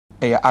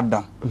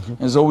Adam.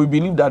 And so we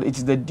believe that it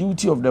is the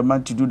duty of the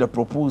man to do the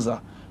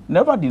proposal.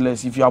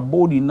 Nevertheless, if you are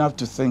bold enough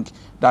to think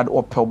that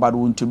opel bad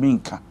won't to be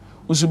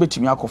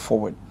go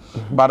forward.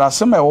 But as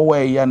some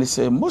way and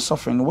say most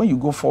often when you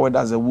go forward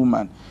as a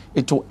woman,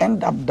 it will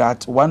end up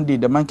that one day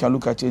the man can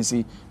look at you and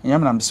say,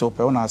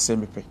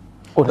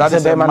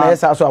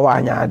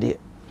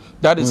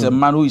 that is a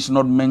man who is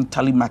not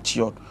mentally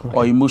matured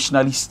or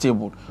emotionally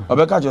stable.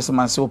 Obeka just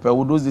man say ope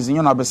those days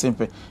you know be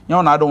simple. You know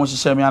I don't want to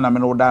share me and I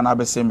know that na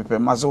be simple.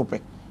 Masope.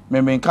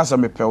 Me kasa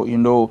me pe you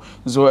know.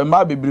 So e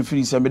ma be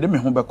free say me de me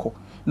ho beko.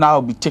 Now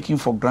I'll be taken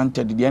for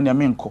granted the end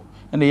me nko.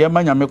 And the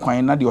yema nyame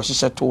kwan na de o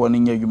hye to won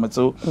nya adwuma.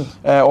 So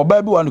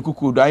oba bi wan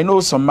kuku. I know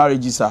some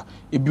marriages are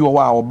e bi wo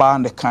a oba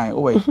and the kind.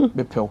 Oh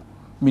be pe.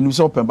 Me no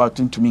so open about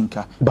to me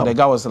nka. The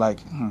guy was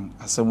like,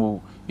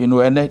 asemo, you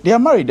know, and they are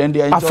married and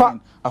they are enjoying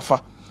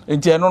afa.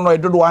 And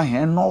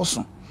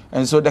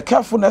so the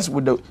carefulness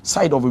with the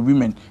side of the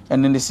women,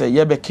 and then they say,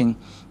 yeah, king,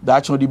 the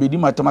actually be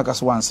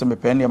matemakas one semi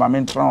penny, my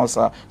main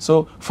transfer.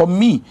 So for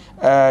me,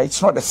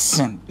 it's not a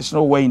sin. It's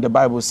no way in the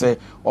Bible say,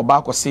 or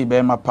back or say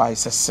bear pa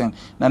is a sin.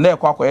 Now there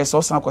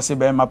say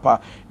bear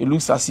pa, it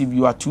looks as if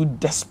you are too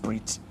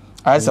desperate.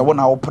 I say one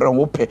hour per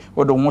ope,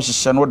 or the one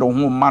she or the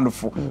home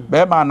manful.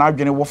 Bear man, I've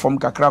been from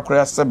Kakra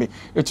Sebi,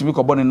 it to be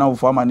a bonnet now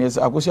for my years.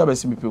 I go see a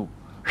best people.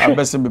 I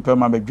best be per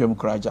my bedroom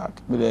cry jack.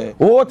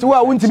 Oh, to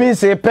what wouldn't mean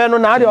say pen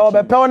on audio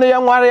or pen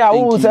young warrior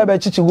who said about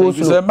Chichi go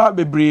to might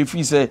be brief.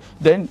 He said,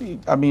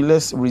 then I mean,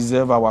 let's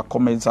reserve our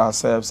comments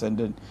ourselves and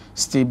then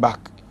stay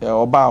back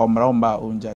or bow or my own